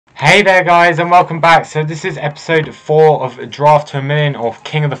Hey there guys, and welcome back. So this is episode 4 of Draft to a Million, or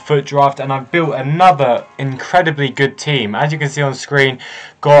King of the Foot draft, and I've built another incredibly good team. As you can see on screen,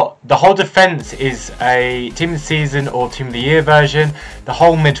 got the whole defense is a team of the season or team of the year version. The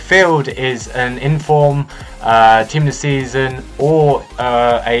whole midfield is an inform team of the season or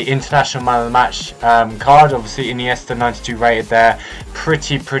a international man of the match card. Obviously Iniesta 92 rated there,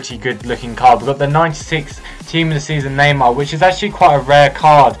 pretty good looking card. We've got the 96 team of the season Neymar, which is actually quite a rare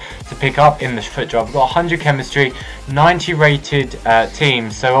card to pick up in the foot draft. We've got 100 chemistry, 90 rated team,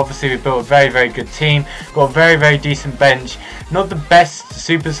 so obviously we've built a very good team. Got a very decent bench. Not the best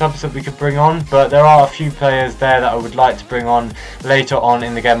super subs that we could bring on, but there are a few players there that I would like to bring on later on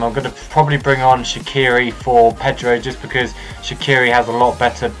in the game. I'm going to probably bring on Shaqiri for Pedro, just because Shaqiri has a lot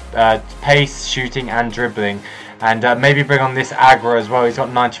better pace, shooting and dribbling. And maybe bring on this aggro as well. He's got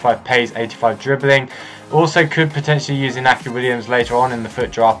 95 pace, 85 dribbling. Also could potentially use Inaki Williams later on in the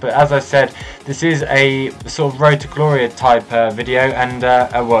foot draft, but as I said, this is a sort of Road to Gloria type video and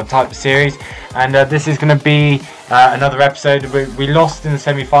type of series, and this is going to be another episode. We lost in the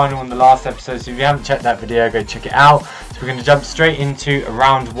semi-final in the last episode, so if you haven't checked that video, go check it out. So we're going to jump straight into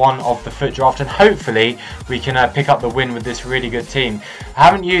round 1 of the foot draft, and hopefully we can pick up the win with this really good team. I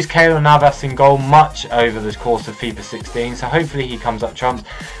haven't used Keylor Navas in goal much over the course of FIFA 16, so hopefully he comes up trumps.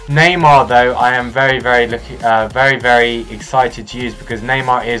 Neymar though, I am very excited to use, because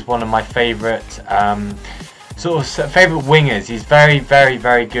Neymar is one of my favourite favourite wingers. He's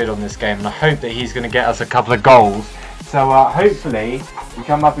very good on this game, and I hope that he's going to get us a couple of goals. So hopefully we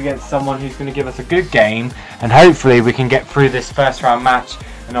come up against someone who's going to give us a good game, and hopefully we can get through this first round match,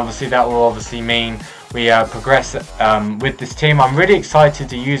 and obviously that will obviously mean we progress with this team. I'm really excited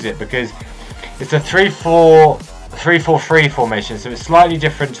to use it because it's a 3-4-3 formation, so it's slightly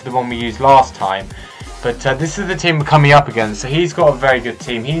different to the one we used last time. But this is the team we're coming up against, so he's got a very good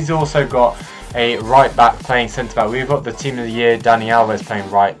team. He's also got a right back playing centre back. We've got the team of the year, Dani Alves, playing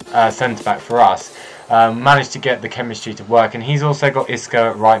right centre back for us. Managed to get the chemistry to work, and he's also got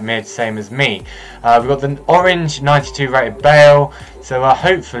Isco at right mid, same as me. We've got the orange 92 rated Bale, so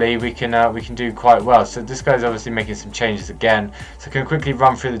hopefully we can do quite well. So this guy's obviously making some changes again, so I can quickly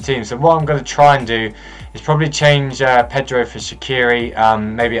run through the team. So what I'm going to try and do is probably change Pedro for Shaqiri,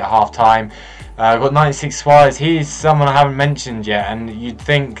 maybe at half time. I've got 96 Suarez. He's someone I haven't mentioned yet, and you'd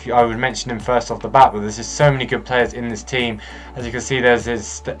think I would mention him first off the bat, but there's just so many good players in this team. As you can see, there's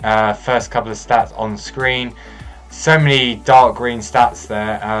his first couple of stats on screen. So many dark green stats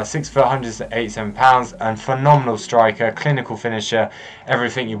there. 6 foot, 187 pounds, and phenomenal striker, clinical finisher,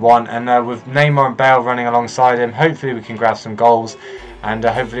 everything you want. And with Neymar and Bale running alongside him, hopefully we can grab some goals, and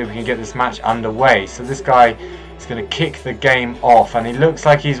hopefully we can get this match underway. So this guy is going to kick the game off, and he looks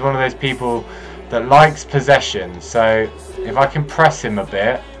like he's one of those people that likes possession, so if I can press him a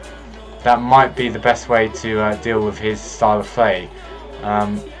bit, that might be the best way to deal with his style of play.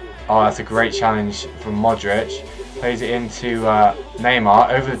 Oh, that's a great challenge from Modric. Plays it into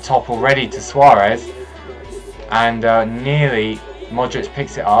Neymar, over the top already to Suarez, and nearly Modric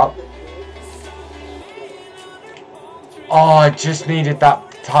picks it up. Oh, I just needed that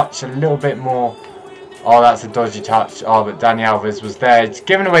touch a little bit more. Oh, that's a dodgy touch. Oh, but Dani Alves was there. It's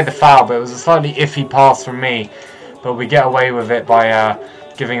giving away the foul, but it was a slightly iffy pass from me. But we get away with it by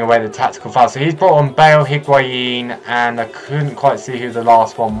giving away the tactical foul. So he's brought on Bale, Higuain, and I couldn't quite see who the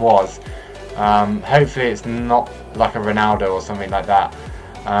last one was. Hopefully it's not like a Ronaldo or something like that.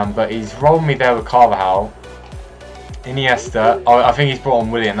 But he's rolled me there with Carvajal. Iniesta. Oh, I think he's brought on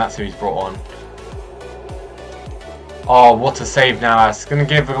William. That's who he's brought on. Oh, what a save now. It's going to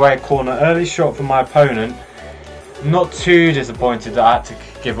give away a corner. Early shot from my opponent. Not too disappointed that I had to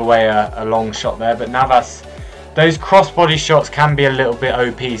give away a long shot there. But Navas, those crossbody shots can be a little bit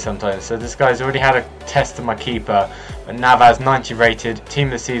OP sometimes. So this guy's already had a test of my keeper. But Navas, 90 rated, team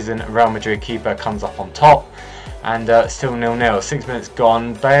of the season, Real Madrid keeper, comes up on top. And still 0-0. 6 minutes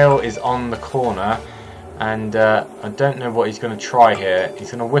gone. Bale is on the corner. And I don't know what he's going to try here.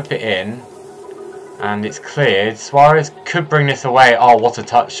 He's going to whip it in. And it's cleared. Suarez could bring this away. Oh, what a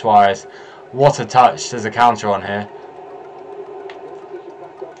touch, Suarez. What a touch. There's a counter on here.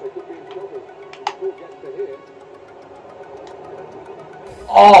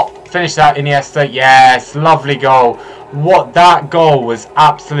 Oh, finish that, Iniesta. Yes, lovely goal. That goal was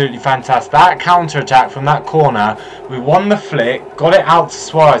absolutely fantastic. That counter attack from that corner. We won the flick, got it out to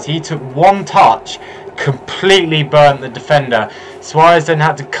Suarez. He took one touch, completely burnt the defender. Suarez then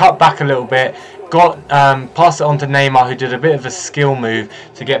had to cut back a little bit. Passed it on to Neymar, who did a bit of a skill move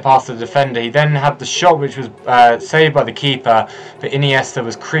to get past the defender. He then had the shot, which was saved by the keeper, but Iniesta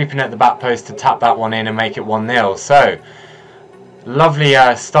was creeping at the back post to tap that one in and make it 1-0. So lovely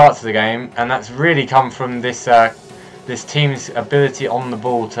start to the game, and that's really come from this this team's ability on the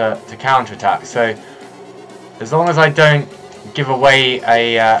ball to counter-attack. So as long as I don't give away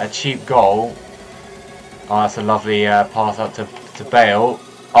a cheap goal. Oh, that's a lovely pass up to Bale.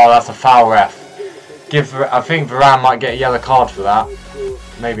 Oh, that's a foul, ref. I think Varane might get a yellow card for that.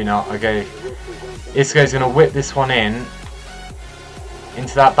 Maybe not. Okay. Isco's going to whip this one in.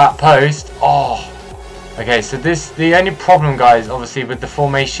 Into that back post. Oh. Okay, so the only problem, guys, obviously with the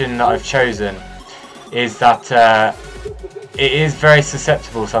formation that I've chosen is that it is very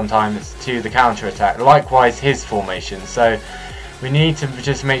susceptible sometimes to the counter-attack. Likewise his formation. So we need to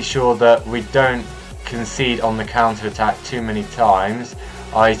just make sure that we don't concede on the counter-attack too many times.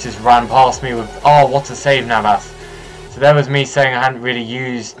 Oh, he just ran past me with... Oh, what a save, Navas. So there was me saying I hadn't really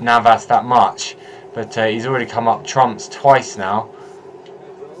used Navas that much. But he's already come up trumps twice now.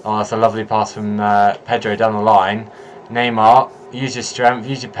 Oh, that's a lovely pass from Pedro down the line. Neymar, use your strength,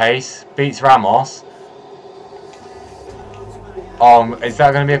 use your pace. Beats Ramos. Oh, is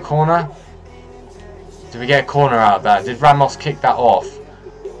that going to be a corner? Did we get a corner out of that? Did Ramos kick that off?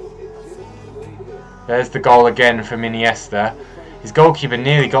 There's the goal again from Iniesta. His goalkeeper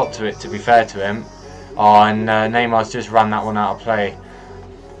nearly got to it, to be fair to him. Oh, and Neymar's just ran that one out of play.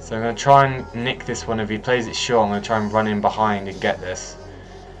 So I'm going to try and nick this one. If he plays it short, I'm going to try and run in behind and get this.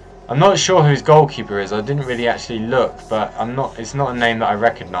 I'm not sure who his goalkeeper is. I didn't really actually look, but it's not a name that I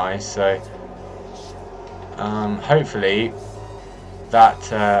recognise. So hopefully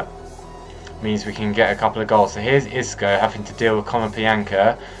that means we can get a couple of goals. So here's Isco having to deal with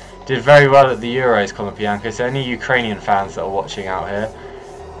Konoplyanka. Did very well at the Euros, Konoplyanka. So any Ukrainian fans that are watching out here.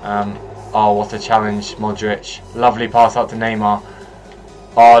 Oh, what a challenge, Modric. Lovely pass out to Neymar.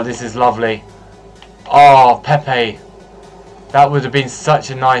 Oh, this is lovely. Oh, Pepe. That would have been such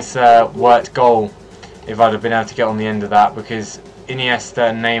a nice worked goal if I'd have been able to get on the end of that, because Iniesta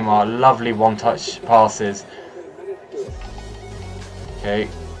and Neymar, lovely one-touch passes. Okay,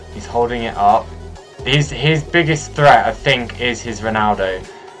 he's holding it up. His biggest threat, I think, is his Ronaldo.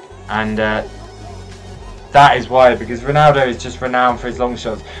 And that is why, because Ronaldo is just renowned for his long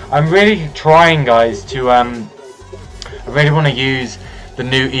shots. I'm really trying, guys, to I really want to use the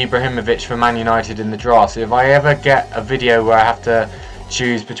new Ibrahimovic for Man United in the draft. So if I ever get a video where I have to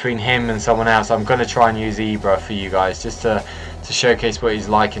choose between him and someone else, I'm going to try and use Ibra for you guys, just to showcase what he's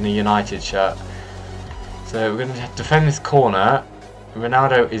like in a United shirt. So we're going to defend this corner.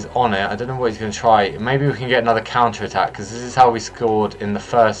 Ronaldo is on it. I don't know what he's going to try. Maybe we can get another counter-attack, because this is how we scored in the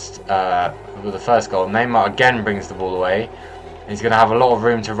first with the first goal. Neymar again brings the ball away. He's going to have a lot of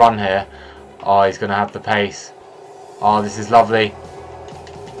room to run here. Oh, he's going to have the pace. Oh, this is lovely.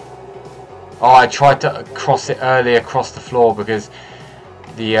 Oh, I tried to cross it early across the floor because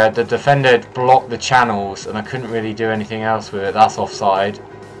the defender had blocked the channels and I couldn't really do anything else with it. That's offside.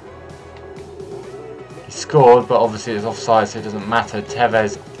 He scored, but obviously it's offside, so it doesn't matter.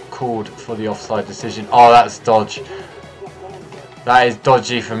 Tevez called for the offside decision. Oh, that's dodge. That is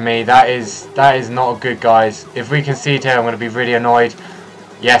dodgy from me. That is not good, guys. If we concede here, I'm going to be really annoyed.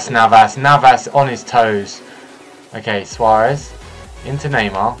 Yes, Navas. Navas on his toes. Okay, Suarez into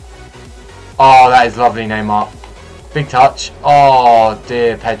Neymar. Oh, that is lovely, Neymar. Big touch. Oh,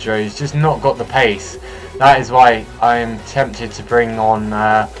 dear Pedro. He's just not got the pace. That is why I am tempted to bring on...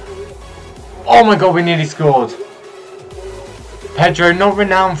 Oh my god, we nearly scored. Pedro, not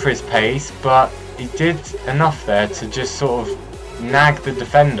renowned for his pace, but he did enough there to just sort of nag the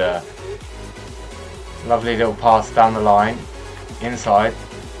defender. Lovely little pass down the line. Inside.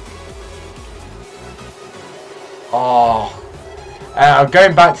 Oh...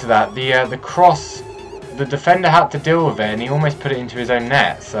 going back to that, the cross, the defender had to deal with it and he almost put it into his own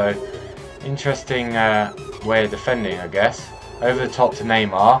net. So, interesting way of defending, I guess. Over the top to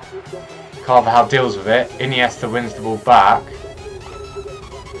Neymar. Carvajal deals with it. Iniesta wins the ball back.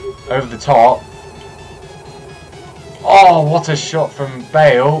 Over the top. Oh, what a shot from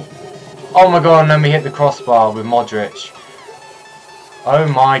Bale. Oh my god, and then we hit the crossbar with Modric. Oh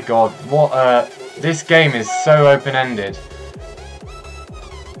my god, what this game is so open-ended.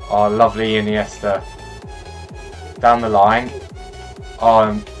 Oh, lovely Iniesta. Down the line.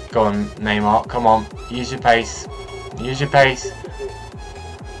 Oh, go on, Neymar. Come on. Use your pace. Use your pace.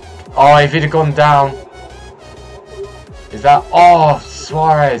 Oh, if he'd have gone down. Is that... Oh,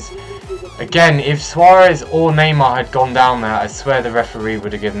 Suarez. Again, if Suarez or Neymar had gone down there, I swear the referee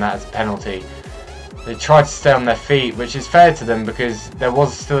would have given that as a penalty. They tried to stay on their feet, which is fair to them because there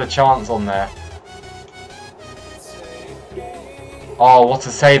was still a chance on there. Oh, what a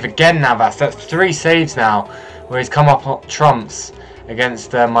save again, Navas. That's 3 saves now, where he's come up trumps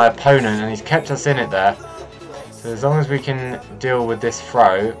against my opponent, and he's kept us in it there. So as long as we can deal with this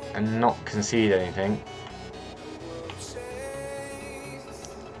throw and not concede anything.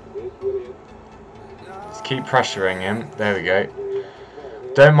 Let's keep pressuring him. There we go.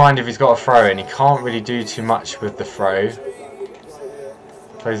 Don't mind if he's got a throw in. He can't really do too much with the throw.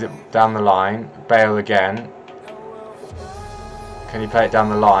 Plays it down the line. Bale again. Can he play it down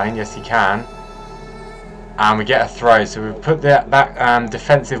the line? Yes, he can. And we get a throw. So we've put that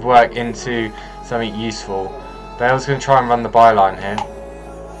defensive work into something useful. Bale's going to try and run the byline here.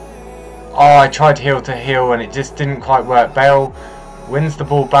 Oh, I tried heel to heel and it just didn't quite work. Bale wins the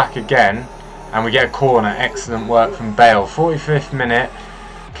ball back again. And we get a corner. Excellent work from Bale. 45th minute.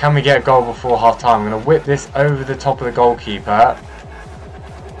 Can we get a goal before half time? I'm going to whip this over the top of the goalkeeper.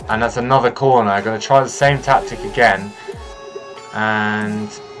 And that's another corner. I'm going to try the same tactic again. And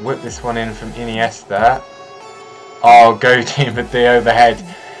whip this one in from Iniesta. Oh, go team with the overhead.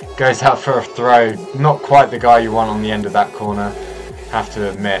 Goes out for a throw. Not quite the guy you want on the end of that corner, have to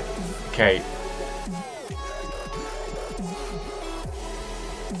admit. Okay.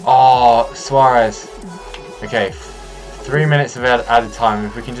 Oh, Suarez. Okay, 3 minutes of added time.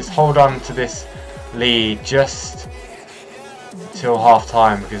 If we can just hold on to this lead just till half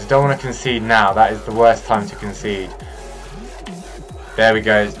time, because I don't want to concede now. That is the worst time to concede. There we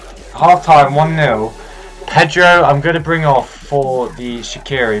go. Half time, 1-0. Pedro, I'm going to bring off for the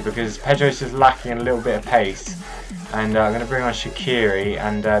Shaqiri because Pedro's just lacking a little bit of pace. And I'm going to bring on Shaqiri,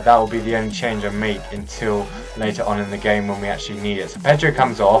 and that will be the only change I make until later on in the game when we actually need it. So Pedro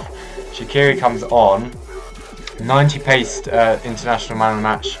comes off, Shaqiri comes on. 90 pace international man of the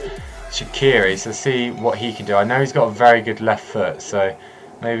match Shaqiri, so see what he can do. I know he's got a very good left foot, so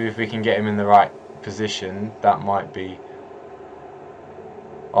maybe if we can get him in the right position, that might be...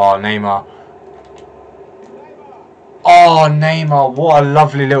 Oh, Neymar. Oh, Neymar, what a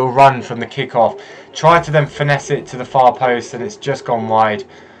lovely little run from the kickoff. Tried to then finesse it to the far post and it's just gone wide.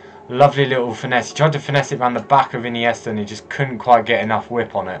 Lovely little finesse. He tried to finesse it around the back of Iniesta and he just couldn't quite get enough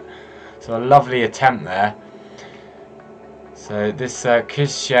whip on it. So a lovely attempt there. So this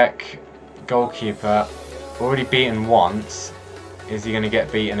Kishek goalkeeper, already beaten once. Is he going to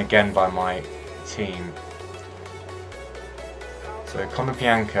get beaten again by my team? So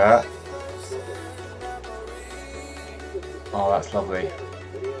Konopianka. Oh, that's lovely.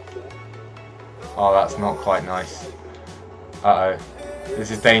 Oh, that's not quite nice. Uh-oh.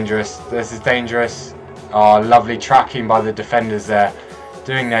 This is dangerous. This is dangerous. Oh, lovely tracking by the defenders there.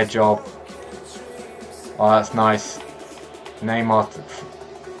 Doing their job. Oh, that's nice. Neymar.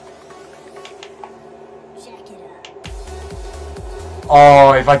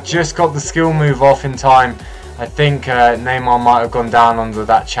 Oh, if I just got the skill move off in time, I think Neymar might have gone down under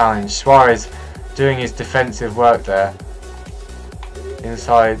that challenge. Suarez doing his defensive work there.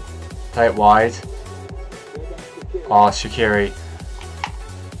 Inside, play it wide. Oh, Shaqiri.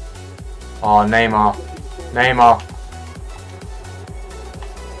 Oh, Neymar. Neymar.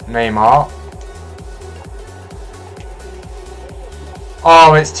 Neymar.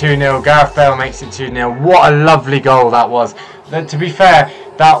 Oh, it's 2-0. Gareth Bale makes it 2-0. What a lovely goal that was. To be fair,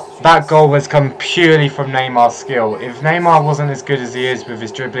 that goal was come purely from Neymar's skill. If Neymar wasn't as good as he is with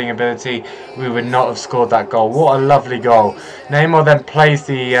his dribbling ability, we would not have scored that goal. What a lovely goal. Neymar then plays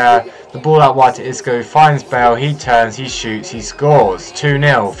the ball out wide to Isco, finds Bale, he turns, he shoots, he scores.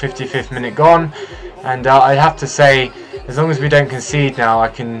 2-0, 55th minute gone. And I have to say, as long as we don't concede now, I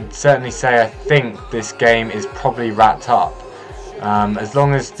can certainly say I think this game is probably wrapped up. As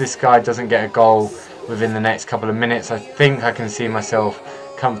long as this guy doesn't get a goal within the next couple of minutes, I think I can see myself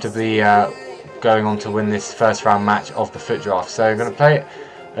comfortably going on to win this first round match of the foot draft. So I'm going to play it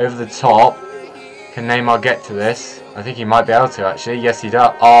over the top. Can Neymar get to this? I think he might be able to actually. Yes, he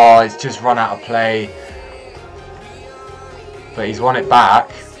does. Oh, it's just run out of play. But he's won it back.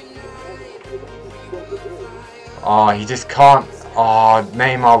 Oh, he just can't. Oh,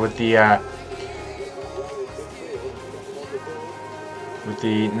 Neymar with the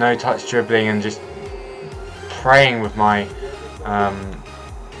no-touch dribbling and just praying with my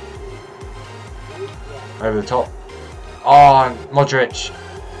over the top. Oh, Modric.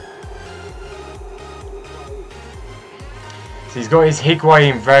 So he's got his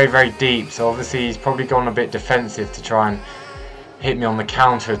Higuain very, very deep. So obviously he's probably gone a bit defensive to try and hit me on the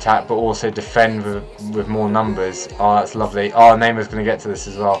counter attack, but also defend with more numbers. Oh, that's lovely. Oh, Neymar's going to get to this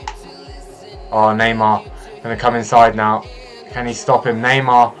as well. Oh, Neymar going to come inside now. Can he stop him?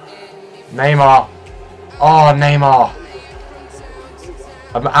 Neymar. Neymar. Oh, Neymar.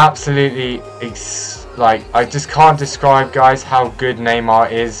 I'm absolutely I just can't describe, guys, how good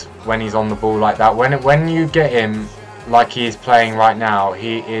Neymar is when he's on the ball like that. When you get him like he is playing right now,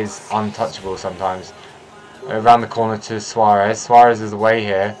 he is untouchable sometimes. Around the corner to Suarez. Suarez is away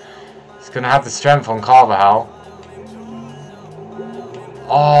here. He's going to have the strength on Carvajal.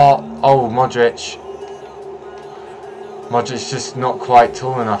 Oh, Modric. Modric's just not quite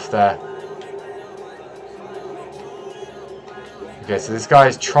tall enough there. Okay, so this guy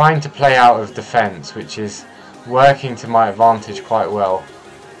is trying to play out of defence, which is working to my advantage quite well.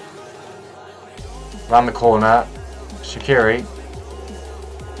 Around the corner, Shaqiri.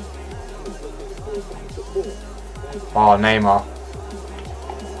 Oh, Neymar.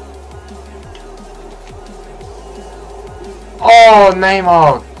 Oh,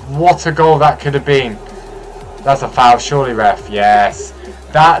 Neymar! What a goal that could have been. That's a foul, surely, ref. Yes.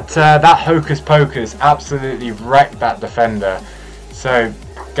 That hocus pocus absolutely wrecked that defender. So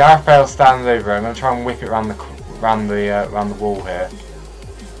Gareth Bale stands over. I'm going to try and whip it around the wall here.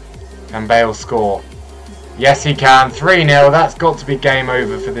 Can Bale score? Yes, he can. 3-0. That's got to be game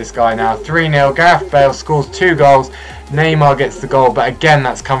over for this guy now. 3-0. Gareth Bale scores 2 goals. Neymar gets the goal, but again,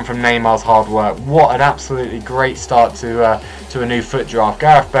 that's come from Neymar's hard work. What an absolutely great start to a new foot draft.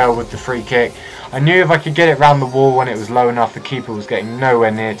 Gareth Bale with the free kick. I knew if I could get it round the wall when it was low enough, the keeper was getting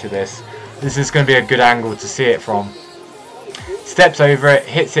nowhere near to this. This is going to be a good angle to see it from. Steps over it,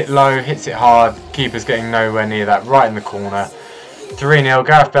 hits it low, hits it hard. Keeper's getting nowhere near that, right in the corner. 3-0,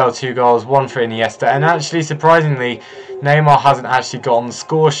 Gareth Bale 2 goals, 1 for Iniesta. And actually, surprisingly, Neymar hasn't actually got on the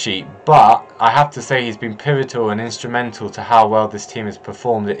score sheet. But I have to say he's been pivotal and instrumental to how well this team has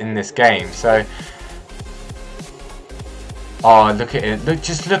performed in this game. So, oh, look at it.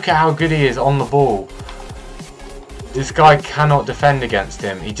 Just look at how good he is on the ball. This guy cannot defend against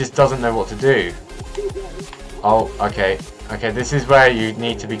him. He just doesn't know what to do. Oh, okay. Okay, this is where you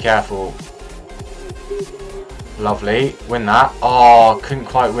need to be careful. Lovely. Win that. Oh, couldn't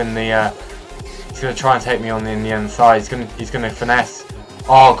quite win the... he's going to try and take me on in the inside. He's going to finesse.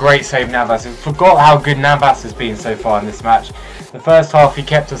 Oh, great save, Navas. I forgot how good Navas has been so far in this match. The first half, he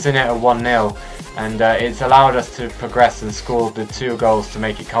kept us in it at 1-0. And it's allowed us to progress and score the 2 goals to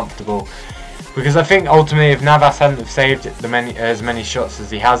make it comfortable. Because I think ultimately, if Navas hadn't have saved as many shots as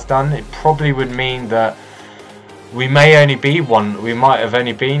he has done, it probably would mean that we may only be we might have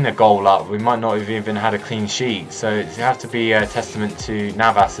only been a goal up. We might not have even had a clean sheet. So it have to be a testament to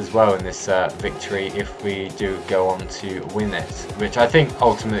Navas as well in this victory if we do go on to win it, which I think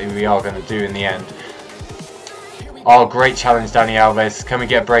ultimately we are going to do in the end. Oh, great challenge, Dani Alves. Can we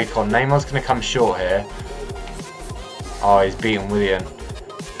get a break on? Neymar's going to come short here. Oh, he's beaten Willian.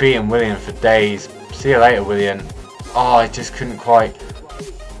 Beaten Willian for days. See you later, Willian. Oh, I just couldn't quite...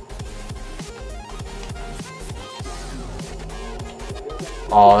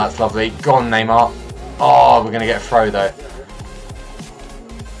 Oh, that's lovely. Go on, Neymar. Oh, we're going to get a throw, though.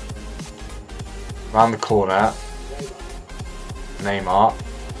 Round the corner. Neymar.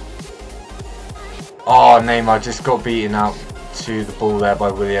 Oh, Neymar just got beaten out to the ball there by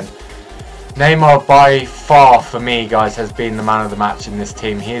Willian. Neymar, by far, for me, guys, has been the man of the match in this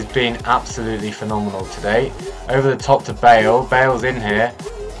team. He has been absolutely phenomenal today. Over the top to Bale. Bale's in here.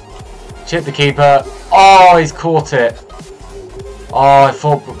 Chip the keeper. Oh, he's caught it. Oh, I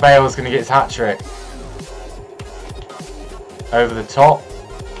thought Bale was going to get his hat-trick. Over the top.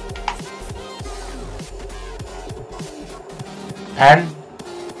 Pen?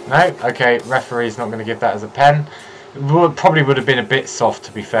 No? Okay, referee's not going to give that as a pen. It probably would have been a bit soft,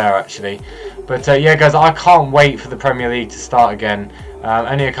 to be fair, actually. But yeah, guys, I can't wait for the Premier League to start again.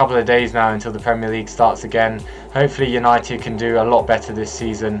 Only a couple of days now until the Premier League starts again. Hopefully United can do a lot better this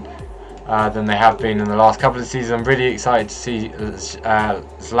season than they have been in the last couple of seasons. I'm really excited to see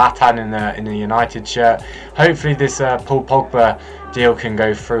Zlatan in the United shirt. Hopefully this Paul Pogba deal can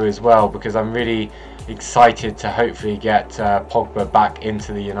go through as well, because I'm really excited to hopefully get Pogba back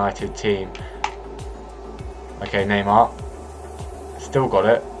into the United team. Okay, Neymar. Still got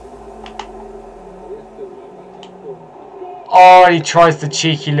it. Oh, he tries the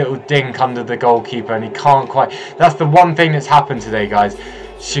cheeky little dink under the goalkeeper and he can't quite. That's the one thing that's happened today, guys.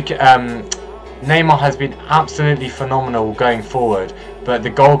 Neymar has been absolutely phenomenal going forward, but the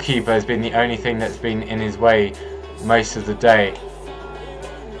goalkeeper has been the only thing that's been in his way most of the day.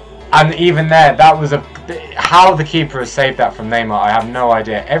 And even there, that was how the keeper has saved that from Neymar, I have no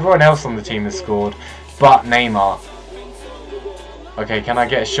idea. Everyone else on the team has scored, but Neymar. Okay, can I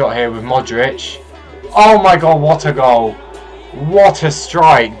get a shot here with Modric? Oh my god, what a goal. What a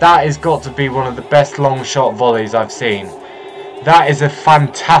strike. That has got to be one of the best long shot volleys I've seen. That is a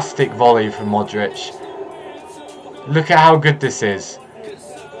fantastic volley from Modric. Look at how good this is.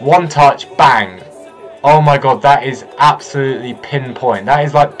 One touch, bang. Oh my god, that is absolutely pinpoint. That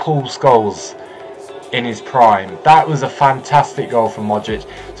is like Paul Scholes. in his prime. That was a fantastic goal from Modric.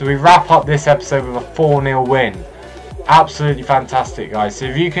 So we wrap up this episode with a 4-0 win. Absolutely fantastic, guys. So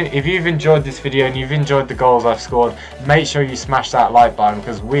if you've enjoyed this video and you've enjoyed the goals I've scored, make sure you smash that like button,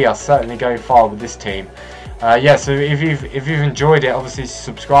 because we are certainly going far with this team. Yeah, so if you've enjoyed it, obviously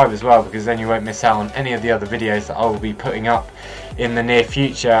subscribe as well, because then you won't miss out on any of the other videos that I will be putting up in the near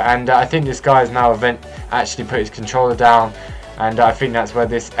future. And I think this guy has now actually put his controller down, and I think that's where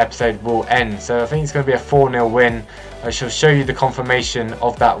this episode will end. So I think it's going to be a 4-0 win. I shall show you the confirmation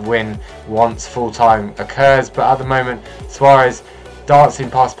of that win once full time occurs. But at the moment, Suarez dancing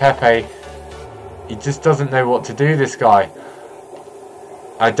past Pepe. He just doesn't know what to do, this guy.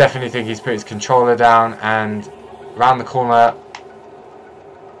 I definitely think he's put his controller down, and round the corner.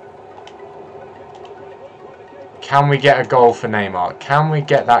 Can we get a goal for Neymar? Can we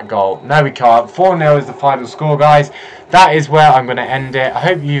get that goal? No, we can't. 4-0 is the final score, guys. That is where I'm going to end it. I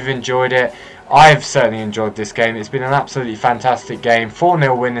hope you've enjoyed it. I've certainly enjoyed this game. It's been an absolutely fantastic game.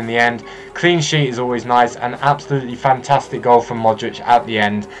 4-0 win in the end. Clean sheet is always nice. An absolutely fantastic goal from Modric at the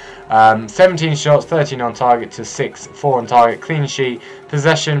end. 17 shots, 13 on target to 6, 4 on target. Clean sheet.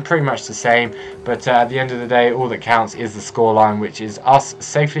 Possession, pretty much the same. But at the end of the day, all that counts is the scoreline, which is us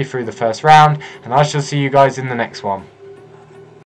safely through the first round. And I shall see you guys in the next one.